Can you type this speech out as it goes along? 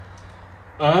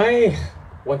I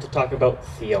want to talk about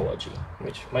theology,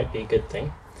 which might be a good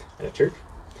thing at a church.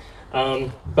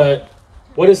 But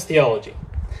what is theology?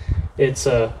 It's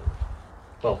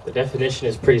well, the definition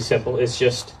is pretty simple. It's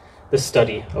just the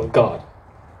study of God.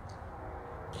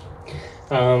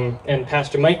 And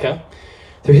Pastor Micah,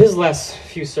 through his last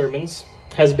few sermons,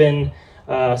 has been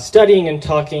studying and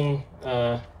talking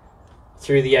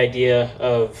through the idea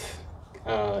of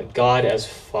God as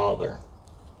Father.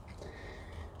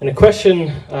 And a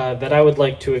question that I would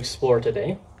like to explore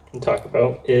today and talk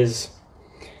about is,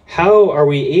 how are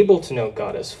we able to know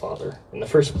God as Father in the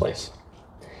first place?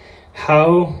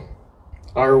 How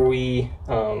are we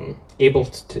able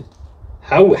to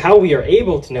how we are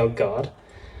able to know God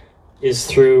is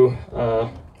through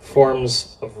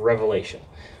forms of revelation.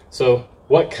 So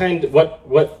what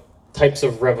types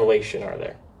of revelation are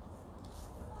there?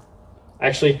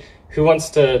 Actually, who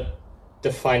wants to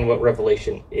define what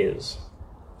revelation is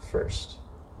first?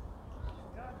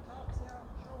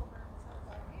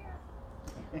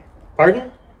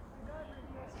 Pardon?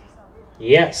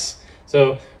 Yes.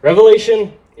 So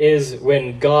revelation is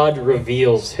when God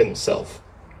reveals himself.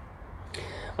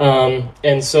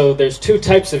 And so there's two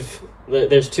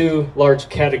large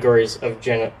categories of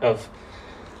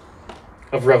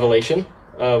revelation.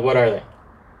 What are they?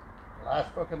 The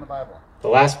last book in the Bible. The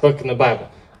last book in the Bible.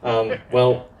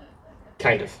 Well,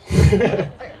 kind of.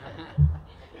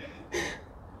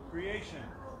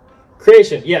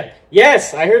 Creation, yeah.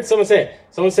 Yes, I heard someone say it.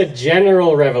 Someone said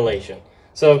general revelation.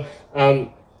 So,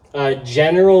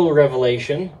 general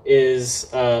revelation is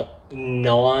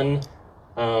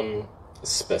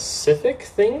non-specific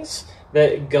things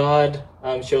that God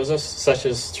shows us, such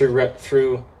as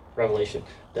through revelation,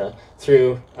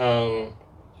 through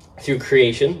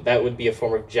creation. That would be a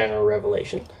form of general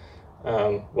revelation.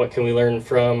 What can we learn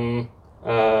from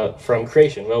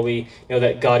creation? Well, we know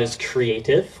that God is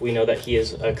creative. We know that he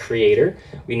is a creator.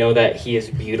 We know that he is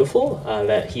beautiful,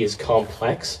 that he is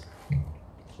complex.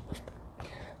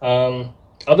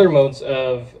 Other modes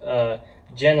of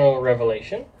general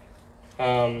revelation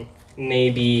may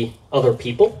be other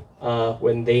people,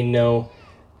 when they know,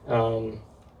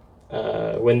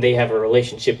 when they have a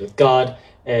relationship with God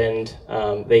and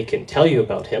they can tell you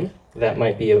about him. That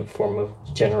might be a form of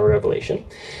general revelation.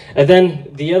 And then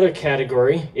the other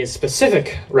category is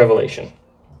specific revelation.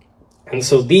 And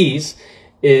so this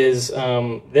is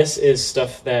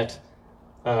stuff that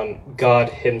God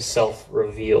himself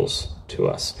reveals to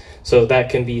us. So that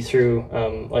can be through,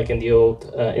 like in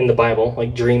the Bible,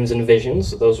 like dreams and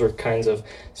visions. Those were kinds of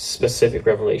specific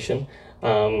revelation.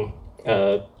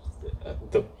 The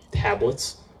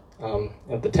tablets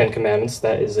of the Ten Commandments,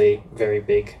 that is a very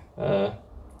big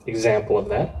example of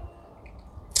that.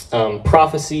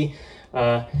 Prophecy,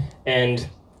 and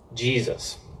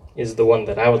Jesus is the one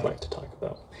that I would like to talk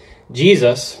about.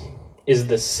 Jesus is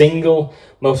the single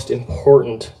most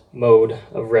important mode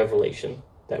of revelation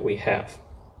that we have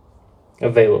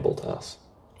available to us.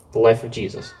 The life of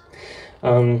Jesus.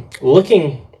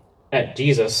 Looking at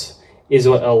Jesus is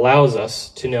what allows us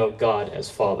to know God as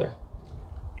Father.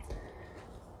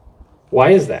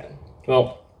 Why is that?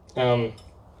 Well,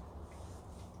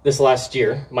 this last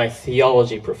year, my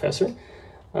theology professor,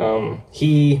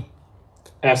 he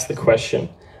asked the question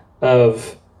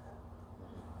of,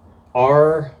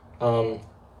 our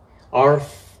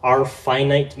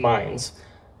finite minds,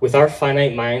 with our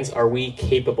finite minds, are we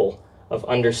capable of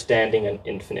understanding an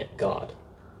infinite God?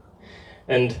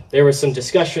 And there was some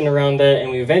discussion around that,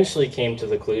 and we eventually came to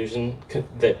the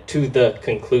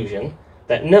conclusion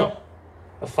that no,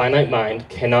 a finite mind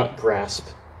cannot grasp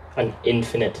an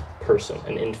infinite person,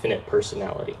 an infinite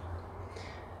personality.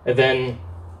 And then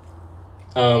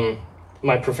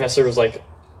my professor was like,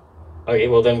 okay,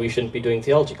 well then we shouldn't be doing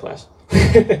theology class.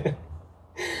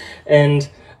 And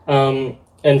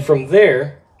from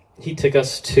there, he took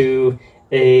us to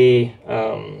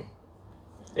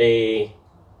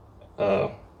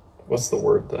what's the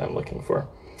word that I'm looking for?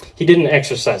 He did an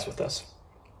exercise with us.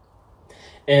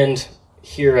 And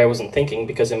here I wasn't thinking,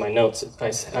 because in my notes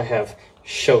I have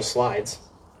show slides.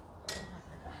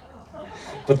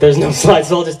 But there's no slides,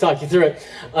 so I'll just talk you through it.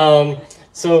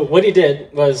 So what he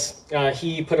did was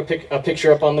he put a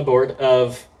picture up on the board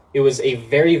of, it was a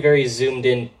very, very zoomed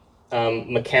in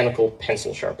mechanical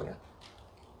pencil sharpener.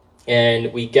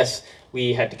 And we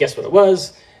had to guess what it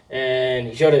was, and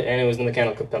he showed it, and it was the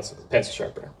mechanical pencil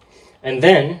sharpener. And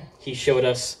then he showed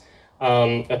us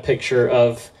a picture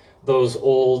of those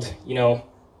old,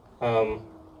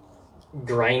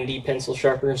 grindy pencil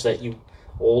sharpeners that you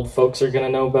old folks are going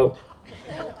to know about.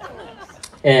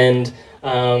 And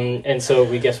so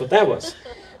we guessed what that was.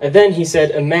 And then he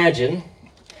said, imagine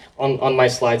on my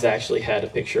slides, I actually had a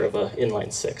picture of a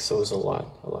inline six, so it was a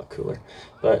lot cooler.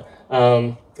 But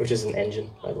which is an engine,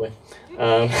 by the way.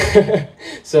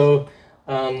 So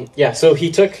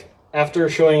he took, after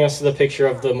showing us the picture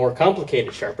of the more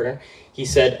complicated sharpener, he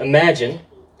said, imagine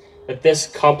that this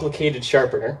complicated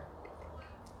sharpener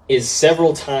is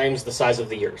several times the size of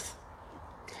the Earth,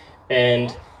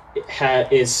 and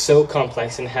it is so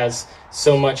complex and has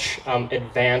so much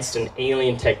advanced and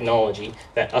alien technology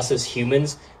that us as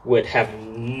humans would have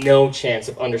no chance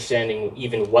of understanding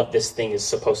even what this thing is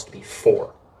supposed to be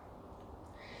for.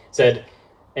 And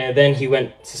then he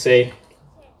went to say,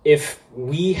 if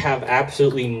we have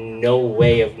absolutely no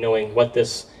way of knowing what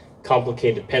this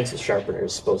complicated pencil sharpener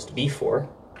is supposed to be for,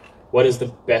 what is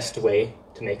the best way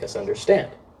to make us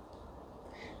understand?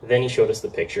 Then he showed us the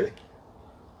picture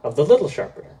of the little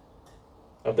sharpener,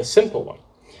 of the simple one.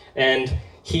 And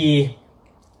he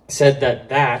said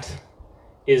that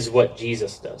is what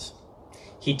Jesus does.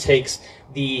 He takes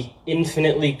the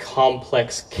infinitely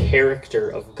complex character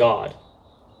of God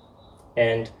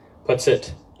and puts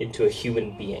it into a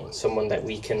human being, someone that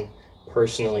we can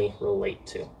personally relate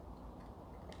to.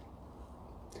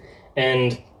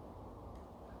 And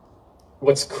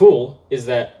what's cool is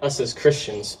that us as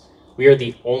Christians, we are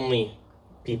the only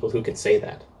people who can say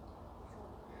that.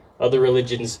 Other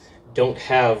religions don't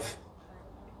have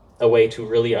a way to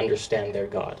really understand their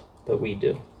God, but we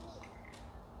do.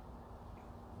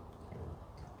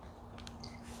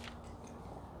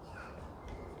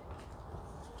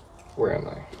 Where am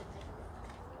I?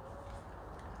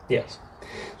 Yes.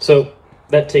 So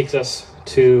that takes us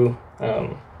to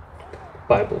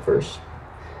Bible verse,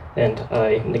 and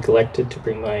I neglected to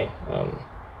bring my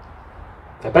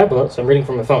Bible out, so I'm reading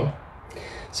from my phone.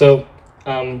 So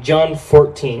John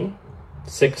 14,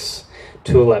 6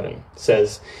 to 11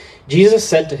 says, Jesus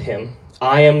said to him,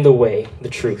 I am the way, the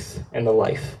truth, and the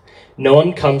life. No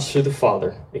one comes through the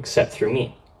Father except through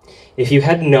me. If you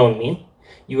had known me,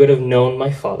 you would have known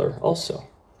my Father also.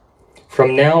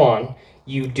 From now on,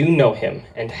 you do know him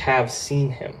and have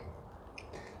seen him.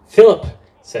 Philip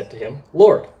said to him,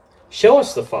 Lord, show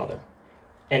us the Father,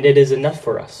 and it is enough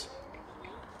for us.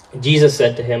 Jesus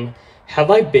said to him,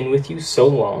 have I been with you so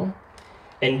long,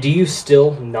 and do you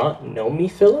still not know me,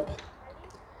 Philip?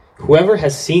 Whoever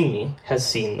has seen me has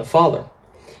seen the Father.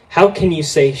 How can you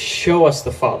say, show us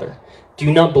the Father? Do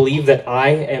you not believe that I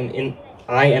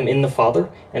am in the Father,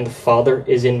 and the Father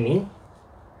is in me?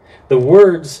 The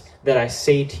words that I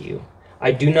say to you,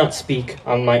 I do not speak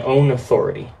on my own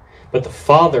authority, but the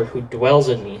Father who dwells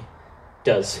in me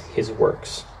does his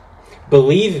works.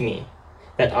 Believe me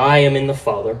that I am in the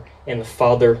Father, and the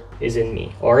Father is in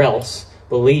me, or else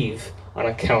believe on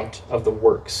account of the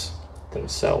works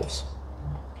themselves.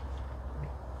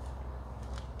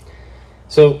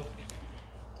 So,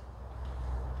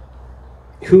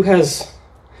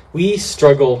 we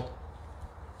struggle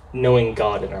knowing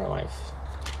God in our life,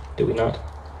 do we not?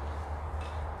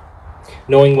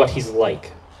 Knowing what he's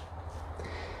like.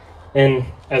 And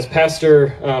as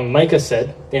Pastor Micah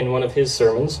said in one of his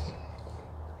sermons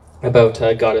about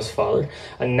God as Father,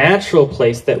 a natural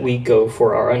place that we go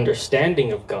for our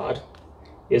understanding of God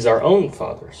is our own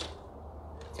fathers.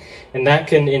 And that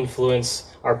can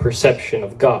influence our perception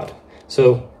of God.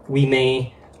 So we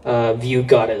may view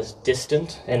God as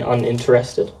distant and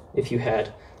uninterested if you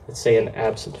had, let's say, an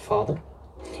absent father.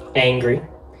 Angry,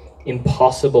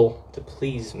 impossible to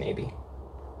please maybe.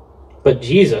 But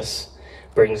Jesus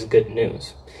brings good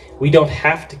news. We don't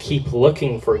have to keep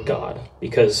looking for God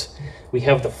because we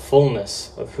have the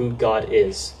fullness of who God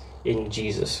is in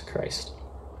Jesus Christ.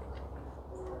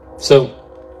 So,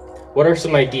 what are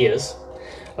some ideas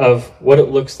of what it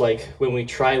looks like when we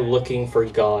try looking for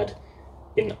God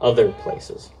in other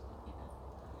places?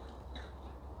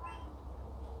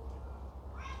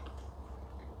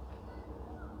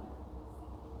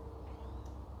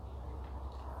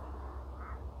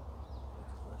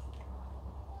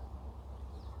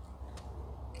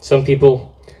 Some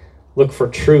people look for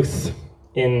truth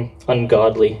in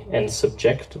ungodly and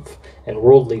subjective and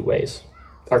worldly ways.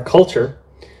 Our culture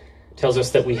tells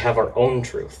us that we have our own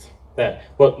truth, that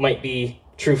what might be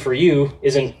true for you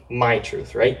isn't my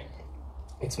truth, right?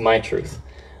 It's my truth.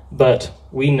 But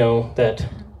we know that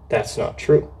that's not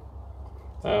true.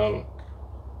 Our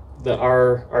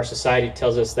society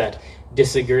tells us that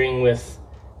disagreeing with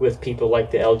people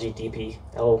like the LGBT,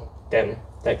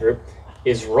 that group,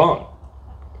 is wrong.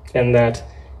 And that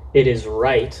it is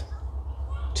right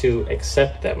to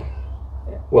accept them,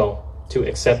 to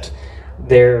accept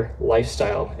their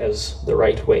lifestyle as the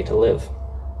right way to live.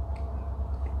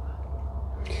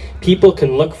 People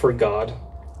can look for God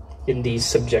in these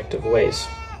subjective ways.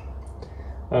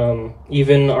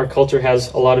 Even our culture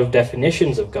has a lot of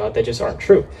definitions of God that just aren't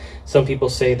true. Some people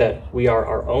say that we are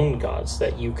our own gods,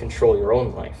 that you control your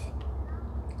own life.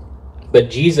 But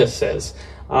Jesus says,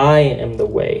 I am the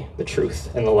way, the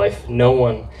truth, and the life. No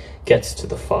one gets to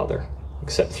the Father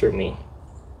except through me.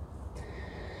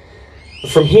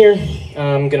 From here,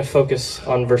 I'm going to focus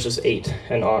on verses 8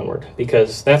 and onward,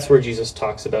 because that's where Jesus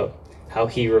talks about how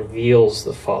he reveals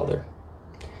the Father.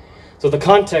 So the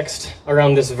context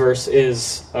around this verse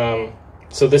is,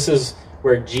 so this is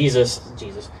where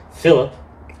Philip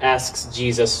asks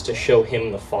Jesus to show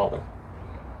him the Father.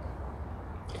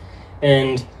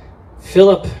 And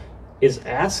Philip is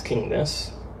asking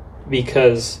this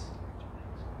because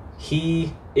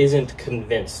he isn't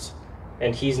convinced,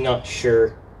 and he's not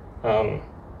sure, and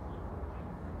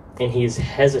he's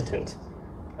hesitant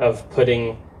of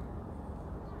putting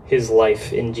his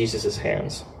life in Jesus'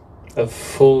 hands, of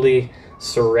fully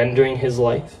surrendering his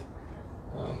life,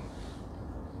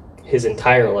 his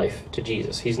entire life to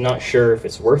Jesus. He's not sure if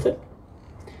it's worth it.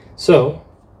 So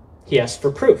he asks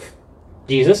for proof.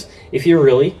 Jesus, if you're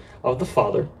really of the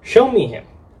Father, show me him.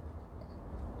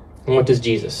 And what does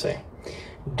Jesus say?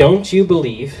 Don't you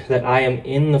believe that I am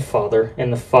in the Father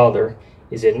and the Father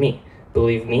is in me?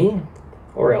 Believe me,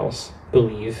 or else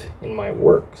believe in my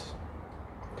works.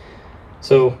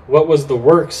 So what was the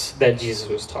works that Jesus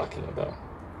was talking about?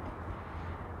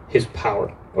 His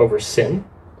power over sin,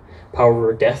 power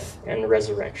over death and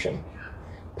resurrection,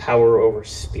 power over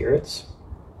spirits.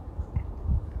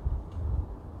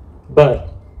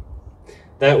 But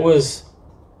that was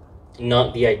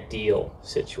not the ideal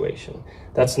situation.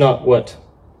 That's not what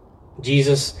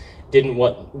Jesus didn't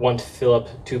want Philip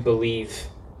to believe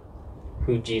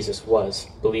who Jesus was,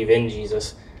 believe in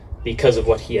Jesus because of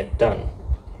what he had done.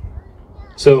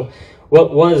 So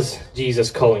what was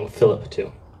Jesus calling Philip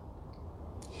to?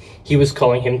 He was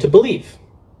calling him to believe,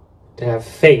 to have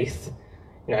faith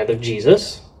in either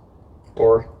Jesus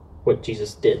or what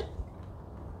Jesus did.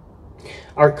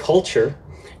 Our culture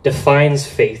defines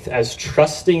faith as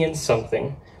trusting in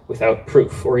something without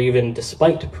proof, or even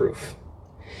despite proof.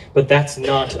 But that's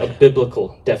not a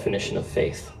biblical definition of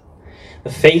faith. The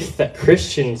faith that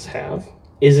Christians have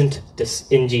isn't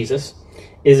in Jesus,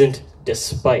 isn't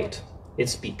despite,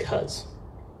 it's because.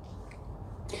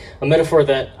 A metaphor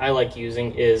that I like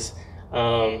using is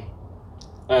a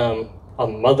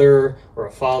mother or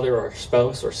a father or a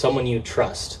spouse or someone you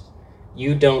trust.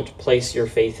 You don't place your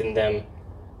faith in them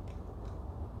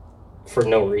for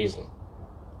no reason.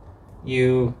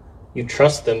 You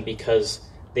trust them because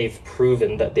they've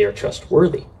proven that they are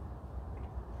trustworthy.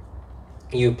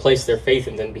 You place their faith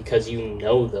in them because you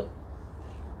know them.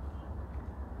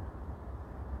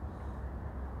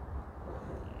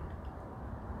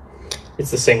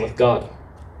 It's the same with God.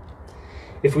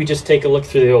 If we just take a look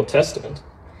through the Old Testament,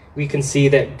 we can see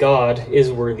that God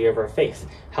is worthy of our faith.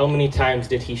 How many times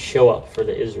did he show up for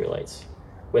the Israelites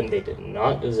when they did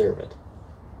not deserve it?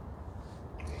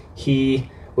 He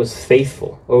was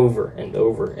faithful over and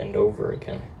over and over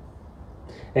again.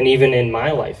 And even in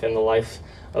my life, in the life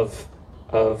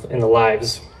in the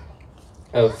lives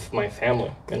of my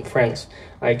family and friends,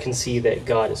 I can see that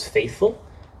God is faithful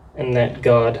and that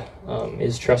God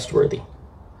is trustworthy.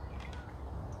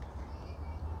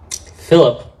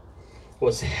 Philip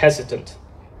was hesitant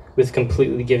with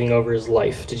completely giving over his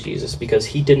life to Jesus because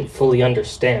he didn't fully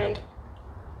understand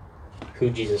who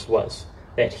Jesus was,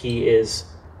 that he is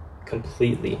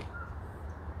completely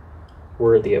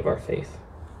worthy of our faith.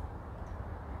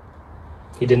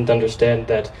 He didn't understand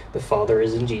that the Father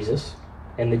is in Jesus,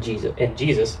 and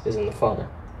Jesus is in the Father.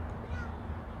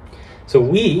 So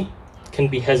we can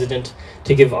be hesitant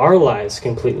to give our lives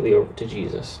completely over to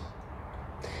Jesus.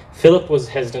 Philip was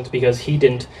hesitant because he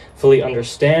didn't fully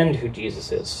understand who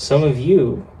Jesus is. Some of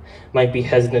you might be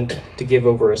hesitant to give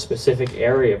over a specific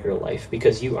area of your life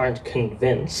because you aren't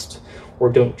convinced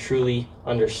or don't truly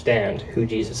understand who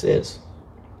Jesus is.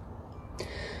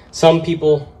 Some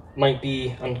people might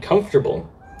be uncomfortable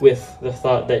with the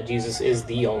thought that Jesus is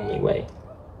the only way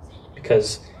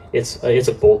because it's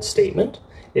a bold statement,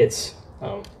 it's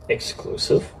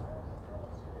exclusive,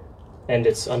 and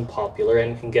it's unpopular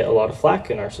and can get a lot of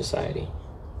flack in our society.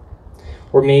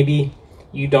 Or maybe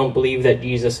you don't believe that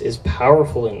Jesus is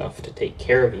powerful enough to take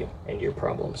care of you and your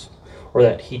problems, or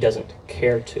that he doesn't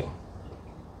care to.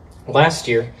 Last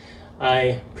year,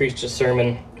 I preached a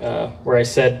sermon where I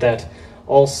said that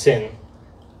all sin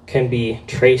can be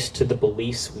traced to the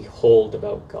beliefs we hold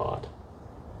about God.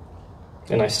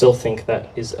 And I still think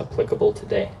that is applicable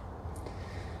today.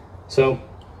 So,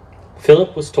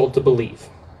 Philip was told to believe.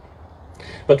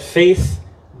 But faith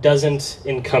doesn't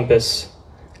encompass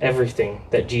everything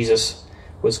that Jesus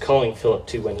was calling Philip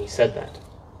to when he said that.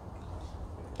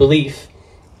 Belief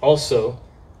also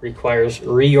requires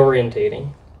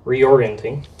reorienting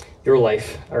your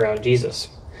life around Jesus.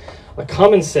 A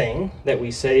common saying that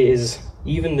we say is,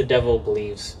 even the devil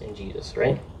believes in Jesus,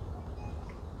 right?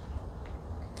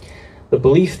 The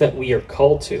belief that we are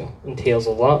called to entails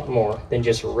a lot more than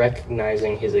just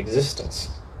recognizing his existence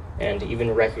and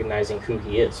even recognizing who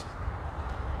he is.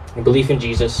 And belief in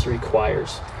Jesus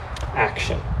requires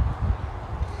action.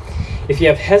 If you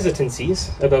have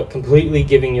hesitancies about completely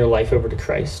giving your life over to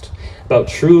Christ, about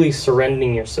truly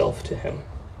surrendering yourself to him,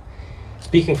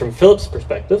 speaking from Philip's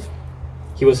perspective,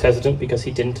 he was hesitant because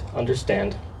he didn't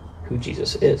understand who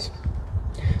Jesus is.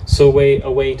 So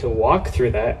a way to walk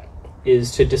through that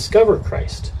is to discover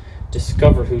Christ,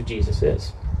 discover who Jesus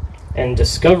is. And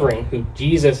discovering who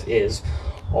Jesus is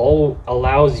all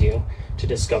allows you to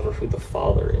discover who the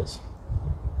Father is.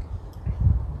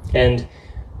 And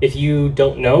if you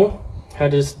don't know how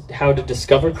to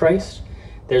discover Christ,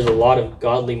 there's a lot of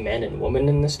godly men and women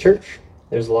in this church.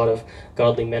 There's a lot of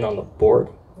godly men on the board,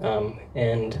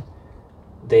 and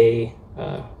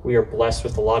we are blessed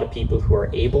with a lot of people who are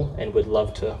able and would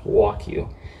love to walk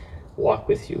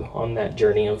with you on that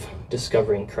journey of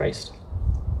discovering Christ.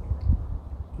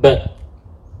 But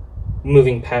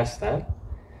moving past that,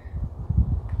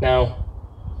 now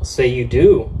say you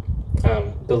do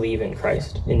believe in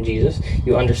Christ, in Jesus,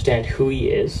 you understand who he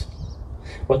is.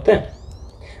 What then?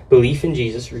 Belief in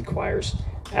Jesus requires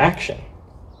action.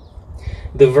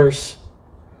 The verse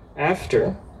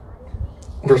after,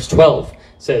 verse 12,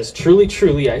 says, "Truly,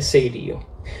 truly, I say to you,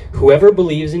 whoever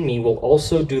believes in me will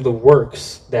also do the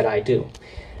works that I do,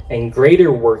 and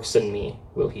greater works than me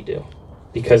will he do,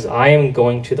 because I am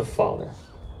going to the Father.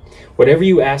 Whatever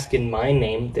you ask in my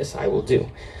name, this I will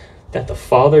do, that the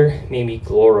Father may be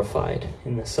glorified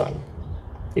in the Son.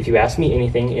 If you ask me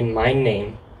anything in my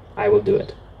name, I will do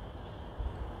it."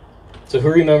 So who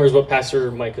remembers what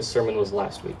Pastor Micah's sermon was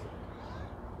last week?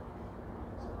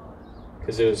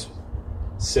 Because it was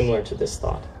similar to this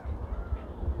thought.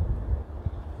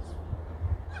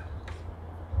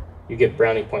 You get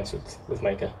brownie points with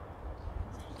Micah.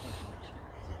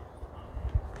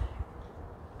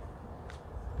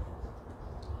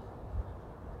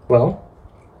 Well,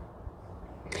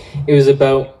 it was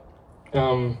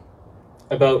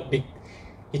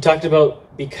he talked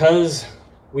about because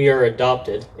we are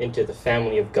adopted into the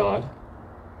family of God,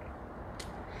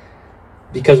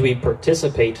 because we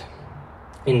participate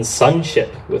in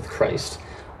sonship with Christ,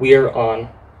 we are on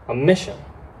a mission.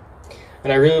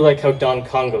 And I really like how Don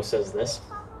Congo says this.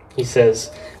 He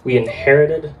says, we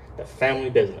inherited the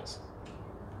family business.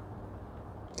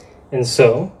 And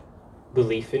so,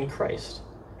 belief in Christ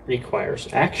requires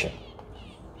action.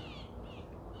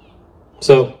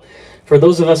 So, for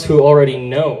those of us who already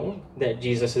know that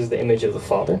Jesus is the image of the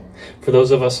Father, for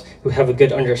those of us who have a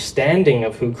good understanding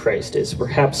of who Christ is,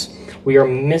 perhaps we are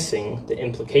missing the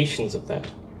implications of that.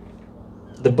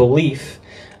 The belief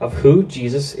of who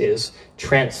Jesus is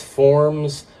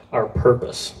transforms our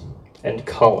purpose and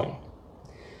calling.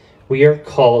 We are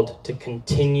called to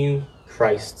continue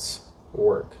Christ's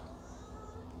work.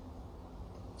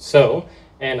 So,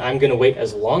 and I'm going to wait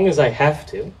as long as I have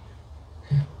to,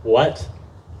 what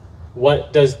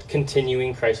does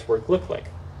continuing Christ's work look like?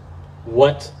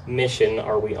 What mission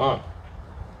are we on?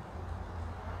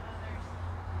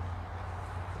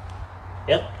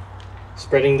 Yep.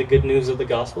 Spreading the good news of the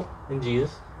gospel in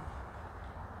Jesus.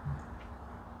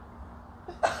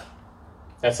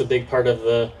 That's a big part of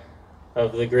the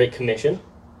Great Commission.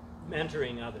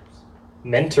 Mentoring others.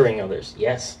 Mentoring others,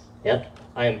 yes. Yep.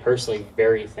 I am personally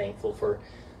very thankful for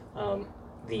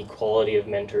the quality of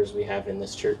mentors we have in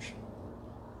this church.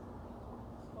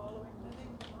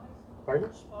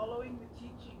 Pardon? Following the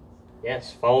teachings.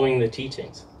 Yes, following the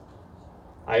teachings.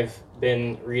 I've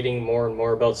been reading more and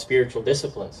more about spiritual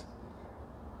disciplines.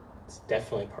 It's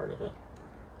definitely part of it.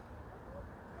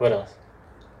 What else?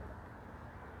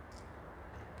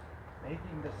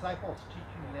 Making disciples,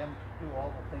 teaching them to do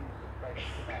all the things that Christ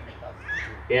commanded us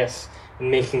to do. Yes,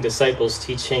 and making disciples,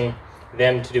 teaching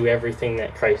them to do everything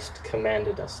that Christ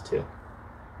commanded us to.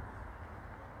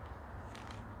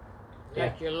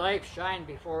 Let your life shine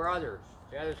before others,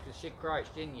 so others can see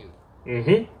Christ in you.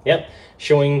 Mm-hmm. Yep.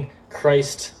 Showing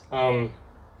Christ in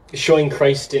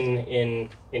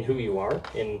who you are,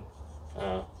 in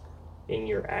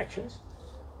your actions.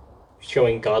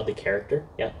 Showing godly character.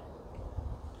 Yeah.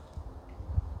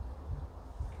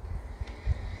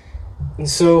 And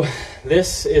so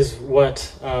this is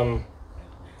what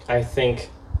I think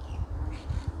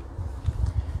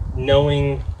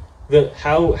knowing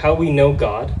how we know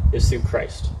God is through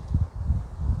Christ.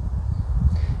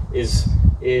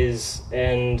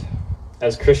 and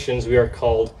as Christians, we are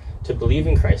called to believe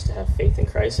in Christ, to have faith in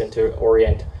Christ, and to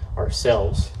orient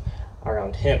ourselves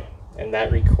around Him. And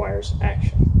that requires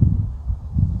action.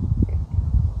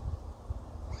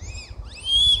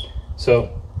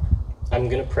 So, I'm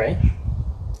going to pray.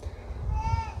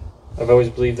 I've always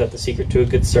believed that the secret to a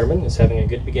good sermon is having a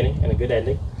good beginning and a good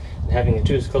ending, and having the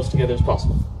two as close together as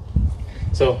possible.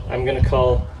 So, I'm going to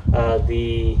call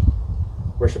the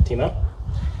worship team up,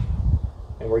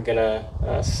 and we're going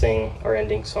to sing our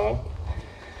ending song,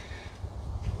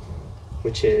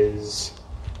 which is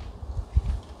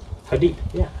How Deep?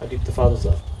 Yeah, How Deep the Father's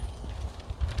Love.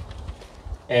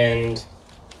 And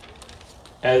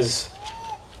as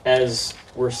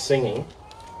we're singing,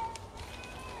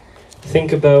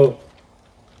 think about,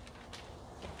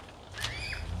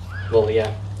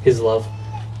 His love,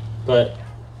 but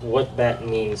what that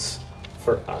means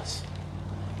for us.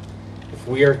 If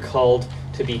we are called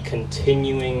to be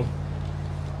continuing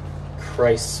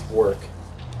Christ's work,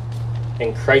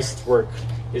 and Christ's work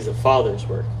is the Father's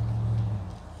work,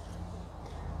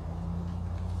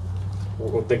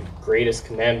 the greatest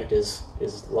commandment is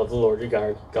love the Lord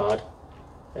your God,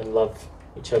 and love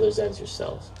each other as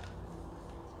yourselves.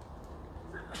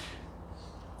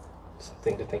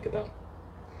 Something to think about.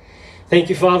 Thank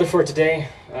you, Father, for today.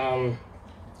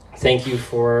 Thank you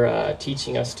for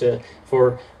teaching us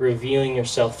for revealing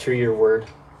yourself through your word.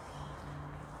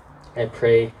 I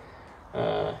pray,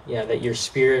 that your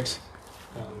Spirit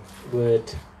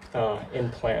would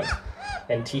implant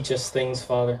and teach us things,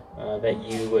 Father, that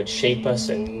you would shape us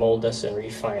and mold us and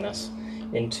refine us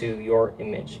into your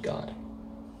image, God.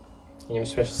 In your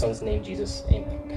special Son's name, Jesus, amen.